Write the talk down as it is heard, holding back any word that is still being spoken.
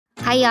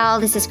Hi, y'all.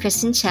 This is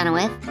Kristen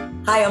Chenoweth.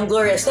 Hi, I'm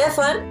Gloria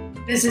Stefan.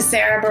 This is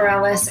Sarah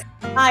Bareilles.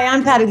 Hi,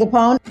 I'm Patti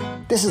LuPone.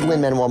 This is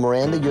Lin-Manuel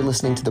Miranda. You're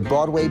listening to the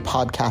Broadway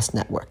Podcast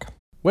Network.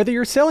 Whether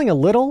you're selling a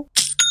little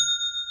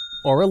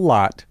or a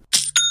lot,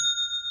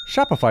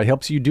 Shopify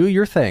helps you do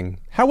your thing,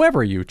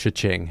 however you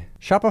cha-ching.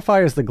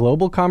 Shopify is the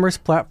global commerce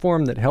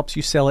platform that helps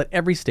you sell at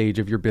every stage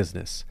of your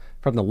business.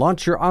 From the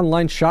launch your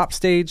online shop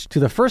stage to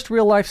the first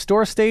real-life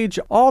store stage,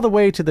 all the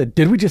way to the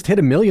did we just hit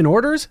 1 million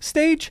orders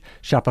stage,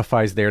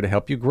 Shopify's there to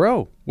help you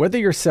grow. Whether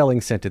you're selling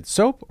scented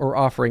soap or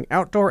offering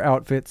outdoor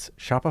outfits,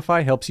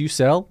 Shopify helps you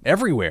sell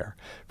everywhere.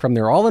 From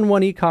their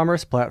all-in-one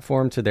e-commerce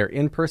platform to their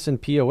in-person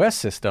POS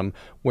system,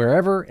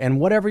 wherever and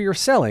whatever you're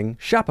selling,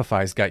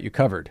 Shopify's got you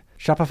covered.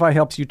 Shopify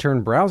helps you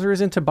turn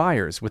browsers into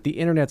buyers with the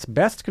internet's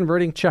best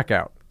converting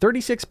checkout,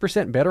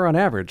 36% better on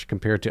average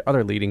compared to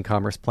other leading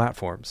commerce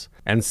platforms.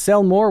 And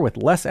sell more with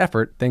less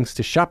effort thanks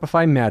to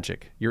Shopify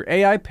Magic, your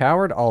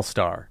AI-powered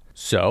all-star.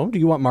 So, do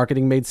you want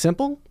marketing made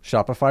simple?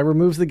 Shopify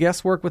removes the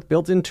guesswork with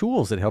built-in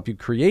tools that help you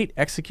create,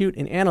 execute,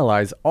 and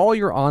analyze all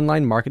your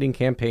online marketing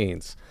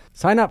campaigns.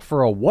 Sign up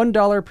for a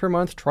 $1 per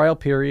month trial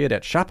period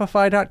at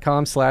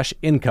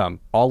shopify.com/income,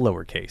 all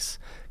lowercase.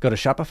 Go to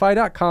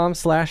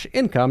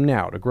shopify.com/income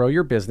now to grow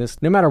your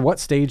business no matter what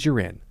stage you're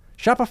in.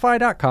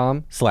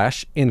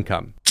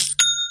 Shopify.com/income.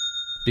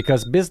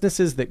 Because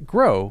businesses that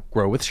grow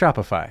with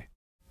Shopify.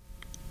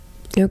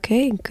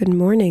 Okay, good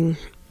morning.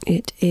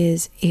 It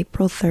is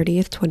April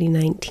 30th,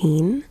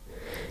 2019.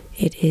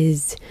 It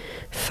is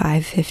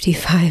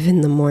 5:55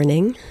 in the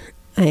morning.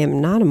 I am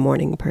not a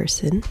morning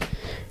person.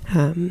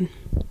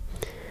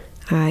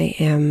 I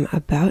am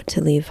about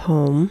to leave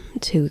home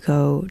to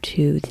go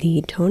to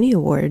the Tony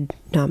Award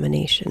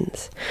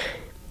nominations.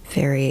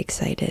 Very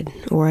excited,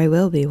 or I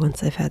will be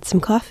once I've had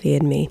some coffee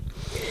in me.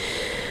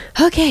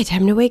 Okay,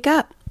 time to wake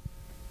up.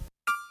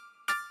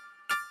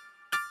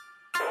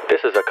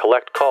 This is a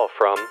collect call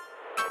from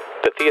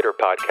the Theater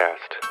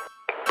Podcast,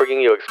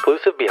 bringing you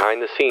exclusive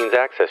behind-the-scenes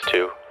access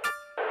to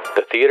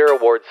the Theater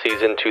Awards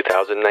Season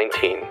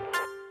 2019.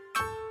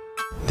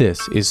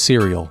 This is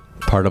Serial,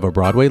 part of a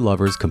Broadway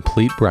Lovers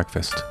Complete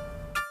Breakfast.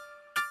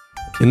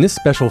 In this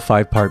special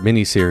 5-part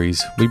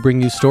miniseries, we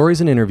bring you stories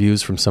and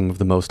interviews from some of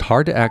the most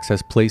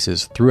hard-to-access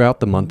places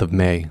throughout the month of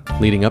May,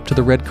 leading up to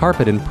the red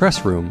carpet and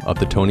press room of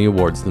the Tony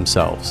Awards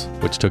themselves,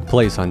 which took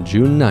place on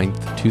June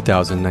 9th,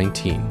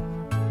 2019.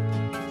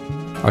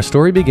 Our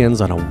story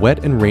begins on a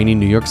wet and rainy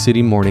New York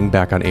City morning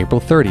back on April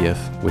 30th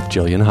with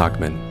Jillian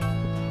Hochman.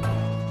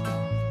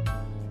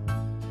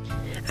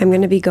 I'm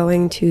going to be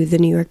going to the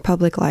New York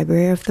Public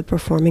Library of the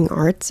Performing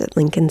Arts at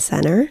Lincoln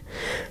Center.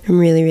 I'm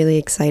really, really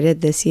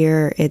excited. This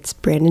year it's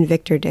Brandon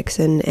Victor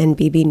Dixon and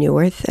Bebe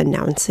Neuwirth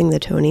announcing the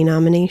Tony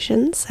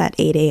nominations at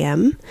 8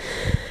 a.m.,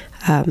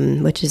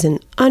 which is an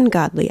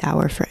ungodly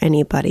hour for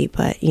anybody,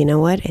 but you know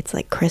what? It's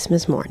like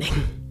Christmas morning.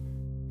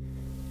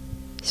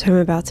 So I'm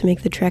about to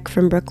make the trek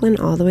from Brooklyn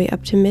all the way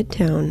up to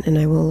Midtown, and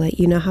I will let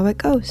you know how it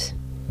goes.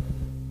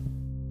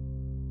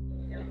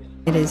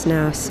 It is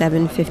now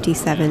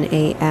 7:57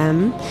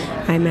 a.m.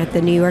 I'm at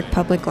the New York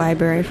Public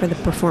Library for the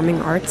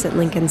Performing Arts at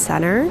Lincoln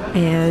Center,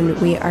 and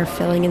we are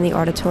filling in the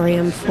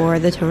auditorium for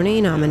the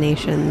Tony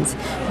nominations.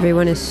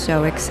 Everyone is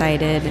so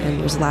excited, and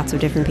there's lots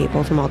of different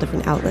people from all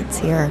different outlets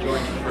here,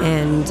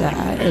 and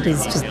it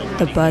is just,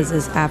 the buzz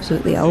is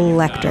absolutely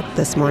electric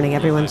this morning.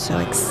 Everyone's so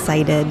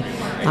excited.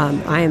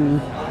 I'm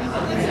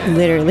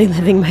literally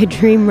living my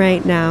dream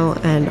right now,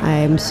 and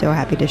I'm so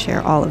happy to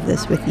share all of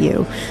this with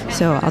you.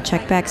 So I'll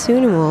check back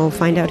soon and we'll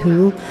find out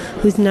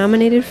who's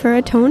nominated for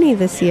a Tony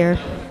this year.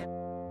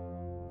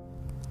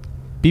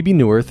 Bebe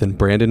Neuwirth and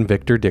Brandon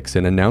Victor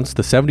Dixon announced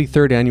the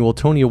 73rd Annual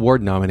Tony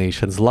Award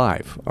nominations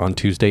live on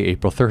Tuesday,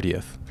 April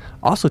 30th.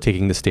 Also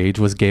taking the stage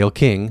was Gayle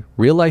King,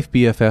 real-life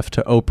BFF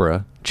to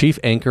Oprah, chief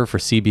anchor for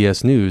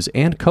CBS News,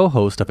 and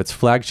co-host of its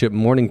flagship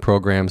morning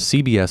program,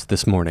 CBS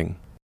This Morning.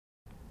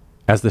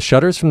 As the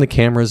shutters from the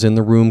cameras in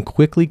the room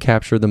quickly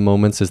capture the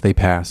moments as they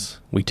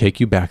pass, we take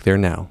you back there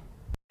now.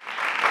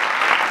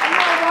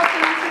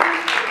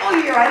 All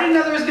year, I didn't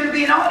know there was going to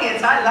be an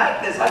audience. I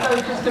like this. I thought it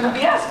was just going to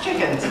be us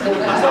chickens. So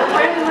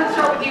Brandon, let's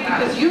start with you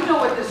because you know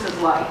what this is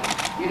like.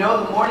 You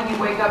know, the morning you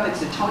wake up,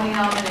 it's a Tony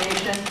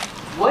nomination.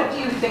 What do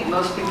you think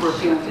most people are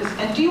feeling?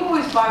 And do you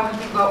always buy when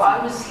people go, I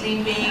was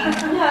sleeping,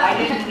 I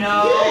didn't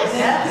know?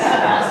 Yes.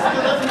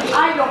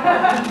 I don't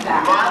believe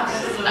that.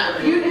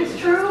 Absolutely. It's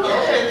true?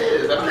 Yeah, it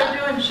is. They're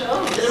doing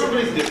shows.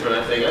 Everybody's different,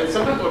 I think.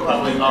 Some people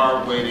probably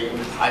are waiting.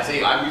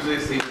 I'm usually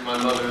asleep in my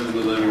mother's in the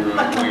living room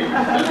waiting.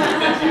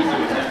 That's usually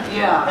what happens.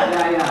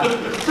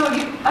 Yeah. So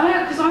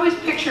because I always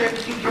picture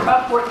if you're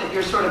Upwork that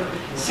you're sort of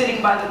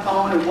sitting by the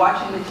phone or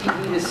watching the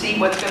TV to see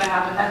what's going to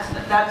happen.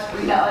 That's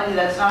reality.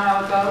 That's not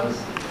how it goes.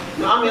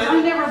 No, I mean,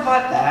 I never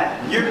bought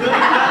that.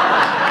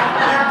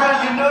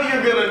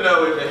 you're gonna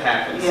know if it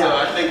happens. Yeah. So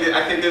I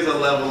think there's a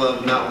level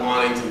of not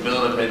wanting to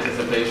build up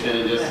anticipation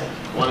and just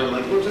wanting,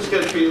 like, we're just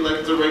gonna treat it like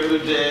it's a regular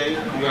day.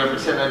 You're gonna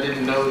pretend I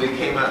didn't know they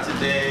came out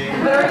today.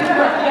 But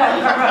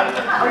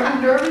are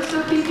you nervous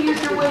though, Kiki,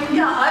 as you're waiting?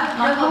 Yeah,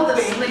 I'm on the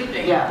hoping.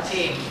 sleeping Yeah.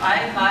 team.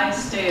 I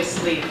stay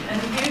asleep.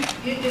 And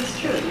it's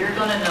true, you're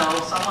gonna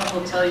know, someone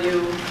will tell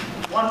you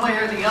one way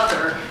or the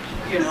other,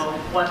 you know,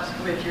 what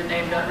with your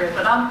name not written.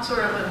 But I'm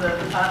sort of I'm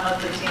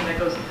of the team that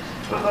goes,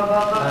 blah, blah,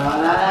 blah, blah.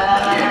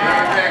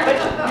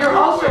 But you're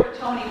also a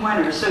Tony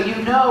winner, so you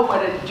know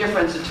what a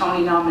difference a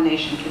Tony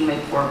nomination can make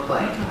for a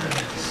play.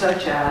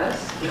 Such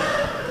as?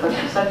 What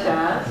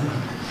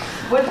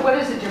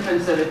is the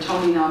difference that a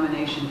Tony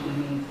nomination can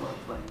mean for a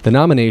play? The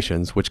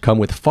nominations, which come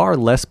with far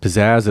less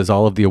pizzazz as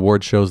all of the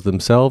award shows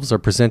themselves, are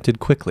presented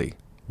quickly,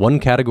 one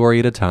category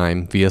at a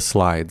time via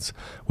slides,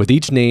 with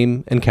each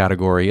name and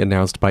category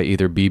announced by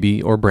either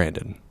BB or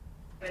Brandon.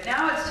 But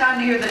now it's time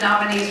to hear the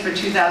nominees for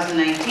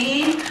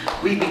 2019.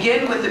 We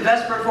begin with the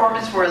best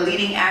performance for a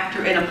leading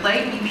actor in a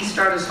play. BB,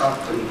 start us off,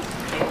 please.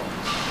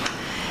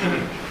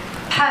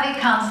 Patty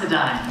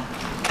Considine,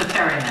 The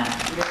Ferryman.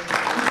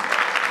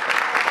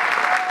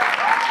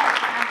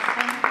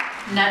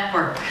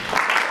 Network.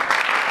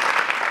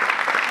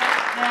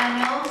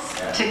 Daniels,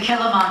 To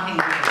Kill a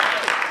Mockingbird.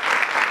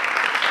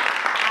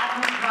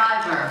 Adam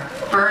Driver,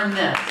 Burn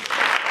This.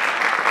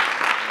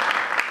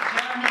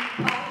 Jeremy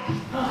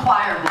Pope,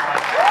 Choir Boy.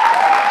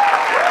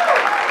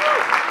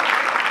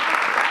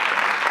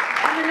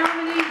 And the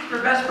nominees for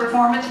best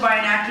performance by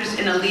an actress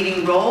in a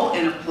leading role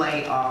in a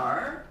play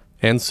are...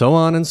 And so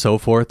on and so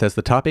forth as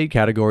the top 8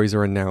 categories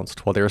are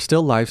announced while they are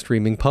still live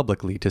streaming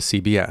publicly to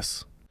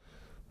CBS.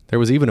 There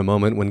was even a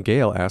moment when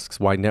Gail asks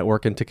why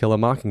Network and To Kill a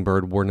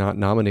Mockingbird were not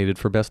nominated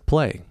for Best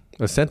Play,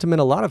 a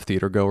sentiment a lot of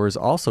theater goers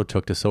also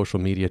took to social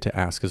media to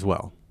ask as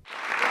well.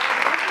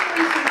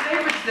 There's some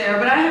favorites there,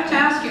 but I have to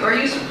ask you, are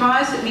you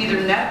surprised that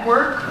neither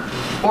Network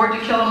or To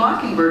Kill a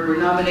Mockingbird were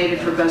nominated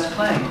for Best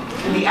Play?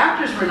 And the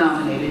actors were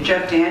nominated.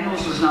 Jeff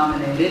Daniels was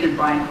nominated and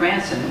Bryan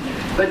Cranston.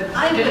 But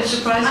did it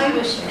surprise you? I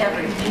wish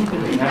everything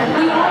could be. We all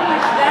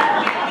wish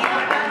that, maybe,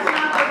 but that's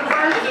not the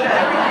question.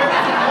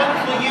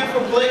 Wonderful year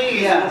for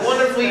plays. Yes.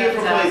 Wonderful year for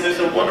plays. There's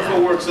some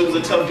wonderful work. So it was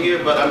a tough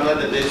year, but I'm glad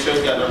that this show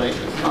got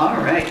nominations. All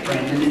right,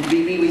 Brandon and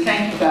BB, we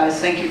thank you guys.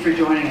 Thank you for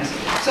joining us.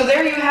 So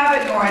there you have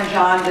it, Nora and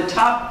John, the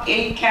top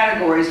 8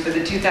 categories for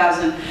the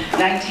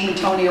 2019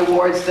 Tony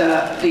Awards.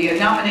 The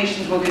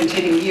nominations will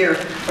continue here,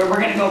 but we're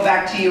going to go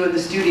back to you in the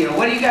studio.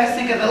 What do you guys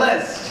think of the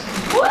list?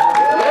 Woo!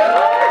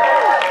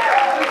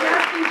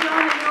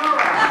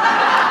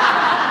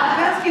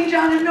 Asking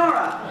John and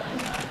Nora.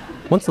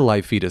 Once the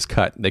live feed is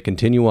cut, they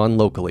continue on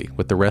locally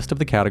with the rest of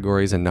the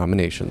categories and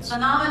nominations. The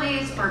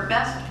nominees for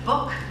Best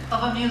Book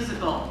of a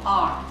Musical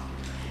are...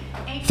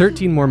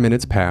 13 more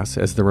minutes pass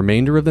as the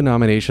remainder of the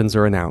nominations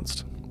are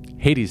announced.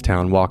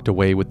 Hadestown walked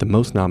away with the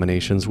most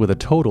nominations with a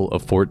total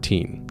of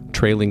 14.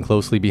 Trailing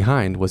closely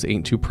behind was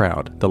Ain't Too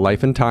Proud, The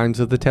Life and Times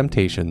of the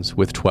Temptations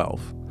with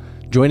 12.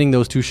 Joining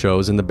those two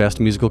shows in the Best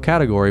Musical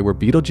category were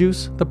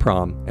Beetlejuice, The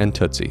Prom, and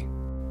Tootsie.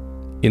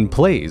 In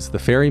plays, The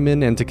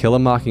Ferryman and To Kill a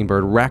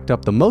Mockingbird racked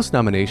up the most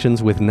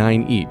nominations with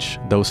 9 each,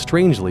 though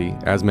strangely,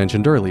 as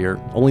mentioned earlier,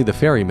 only The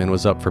Ferryman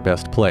was up for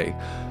Best Play.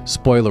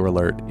 Spoiler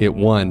alert, it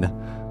won.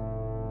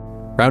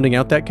 Rounding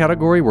out that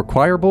category were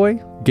Choir Boy,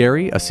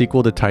 Gary, a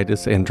sequel to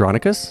Titus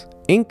Andronicus,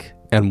 Ink,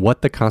 and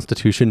What the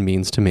Constitution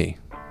Means to Me.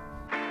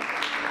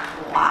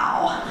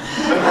 Wow.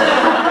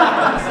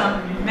 That's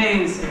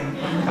amazing,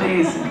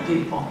 amazing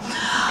people.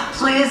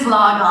 Please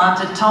log on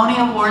to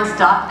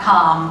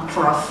TonyAwards.com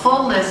for a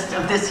full list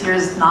of this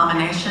year's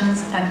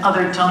nominations and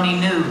other Tony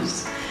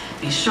news.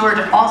 Be sure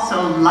to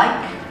also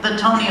like the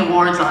Tony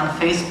Awards on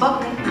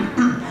Facebook,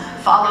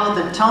 follow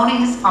the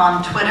Tonys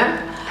on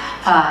Twitter,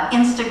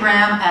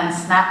 Instagram and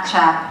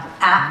Snapchat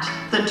at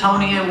the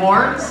Tony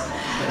Awards,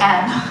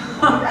 and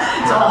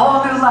it's a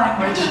whole new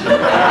language.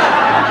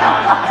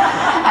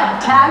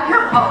 And tag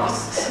your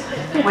posts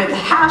with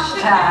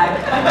hashtag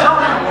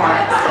Tony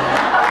Awards.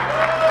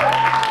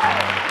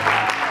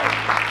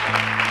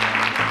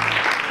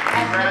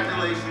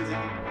 Congratulations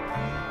again.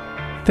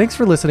 Thanks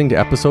for listening to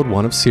episode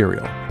 1 of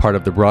Serial, part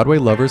of the Broadway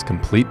Lovers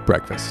Complete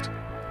Breakfast.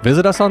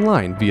 Visit us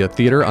online via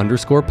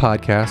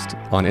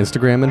theater_podcast on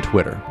Instagram and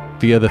Twitter,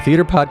 via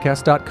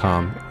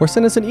thetheaterpodcast.com, or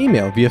send us an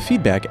email via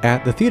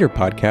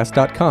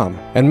feedback@thetheaterpodcast.com.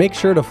 And make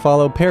sure to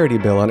follow Parody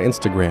Bill on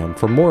Instagram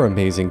for more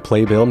amazing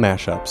Playbill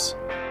mashups.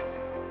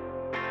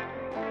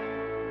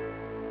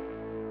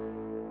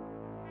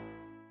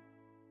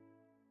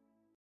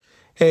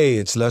 Hey,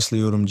 it's Leslie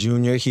Odom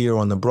Jr. here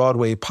on the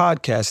Broadway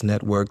Podcast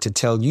Network to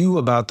tell you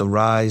about the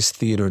Rise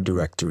Theater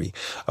Directory,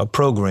 a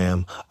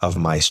program of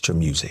Maestro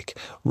Music.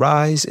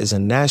 Rise is a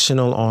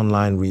national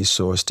online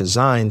resource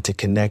designed to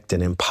connect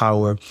and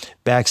empower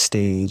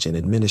backstage and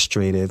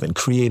administrative and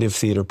creative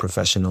theater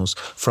professionals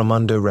from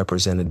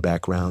underrepresented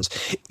backgrounds.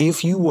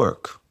 If you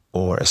work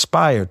or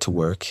aspire to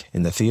work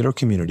in the theater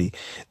community,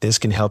 this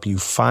can help you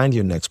find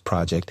your next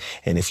project.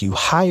 And if you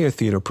hire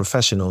theater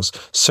professionals,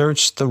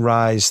 search the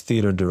Rise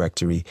Theater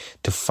Directory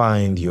to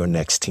find your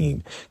next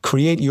team.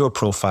 Create your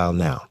profile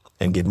now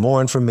and get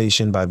more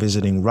information by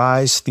visiting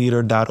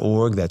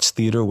risetheater.org. That's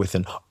theater with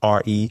an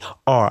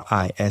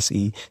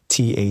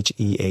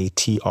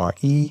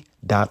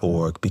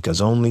RERISETHEATRE.org,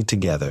 because only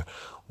together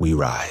we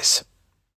rise.